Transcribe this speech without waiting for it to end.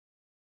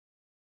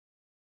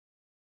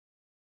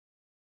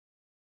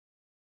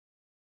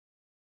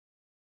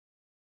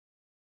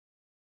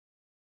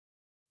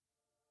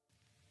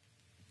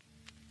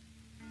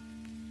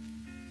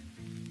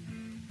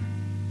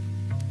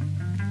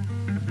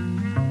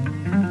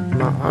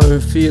My own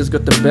fears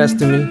got the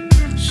best of me.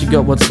 She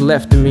got what's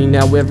left of me.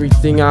 Now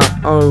everything I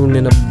own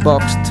in a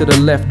box to the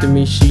left of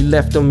me. She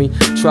left on me.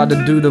 Tried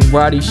to do the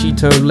righty, she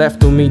turned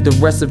left on me. The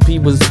recipe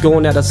was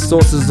gone out of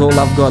sauces, all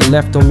I've got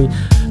left on me.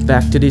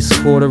 Back to this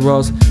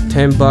corduroys,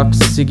 $10,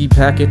 ciggy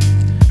packet.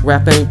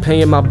 Rap ain't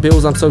paying my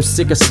bills, I'm so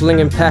sick of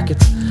slinging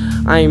packets.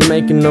 I ain't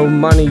making no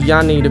money,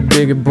 I need a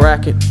bigger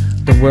bracket.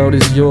 The world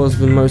is yours,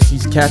 but most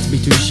these cats be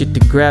too shit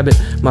to grab it.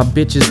 My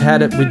bitches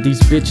had it with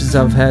these bitches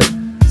I've had.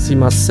 See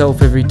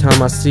myself every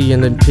time I see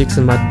and then pics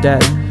of my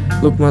dad.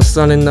 Look my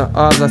son in the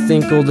eyes, I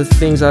think all the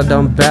things I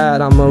done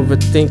bad. I'm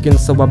overthinking,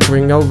 so I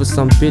bring over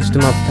some bitch to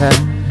my pad.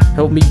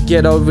 Help me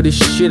get over this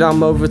shit, I'm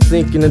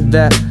overthinking of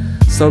that.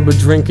 Sober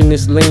drinking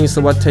this lean,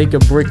 so I take a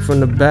brick from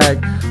the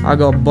bag. I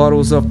got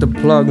bottles off the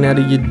plug, now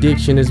the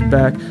addiction is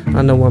back.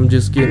 I know I'm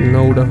just getting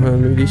older,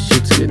 homie, this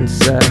shit's getting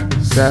sad.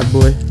 Sad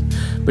boy.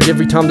 But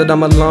every time that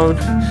I'm alone,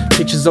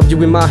 pictures of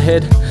you in my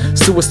head.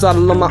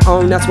 Suicidal on my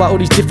own, that's why all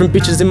these different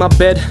bitches in my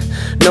bed.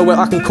 Nowhere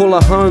I can call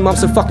her home, I'm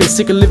so fucking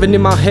sick of living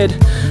in my head.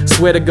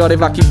 Swear to God,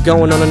 if I keep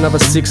going on another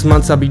 6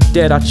 months, I'll be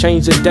dead. I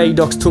changed the day,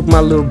 docs took my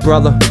little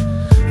brother.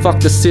 Fuck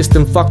the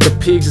system, fuck the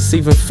pigs, it's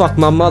even fuck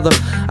my mother.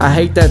 I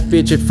hate that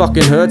bitch, it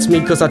fucking hurts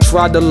me cause I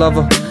tried to love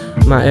her.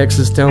 My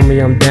exes tell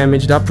me I'm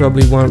damaged, I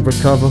probably won't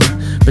recover.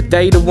 But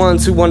they the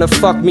ones who wanna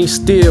fuck me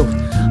still.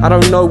 I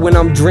don't know when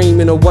I'm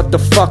dreaming or what the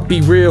fuck be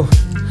real.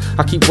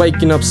 I keep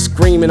waking up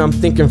screaming, I'm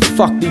thinking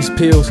fuck these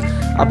pills.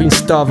 I've been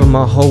starving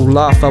my whole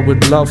life, I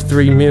would love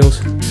 3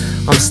 meals.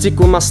 I'm sick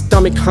with my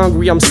stomach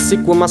hungry, I'm sick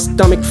with my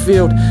stomach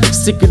filled.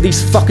 Sick of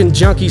these fucking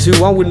junkies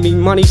who owing me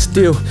money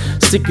still.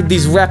 Sick of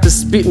these rappers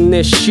spitting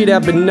their shit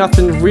out but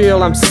nothing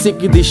real. I'm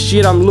sick of this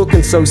shit, I'm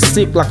looking so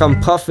sick like I'm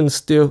puffing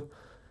still.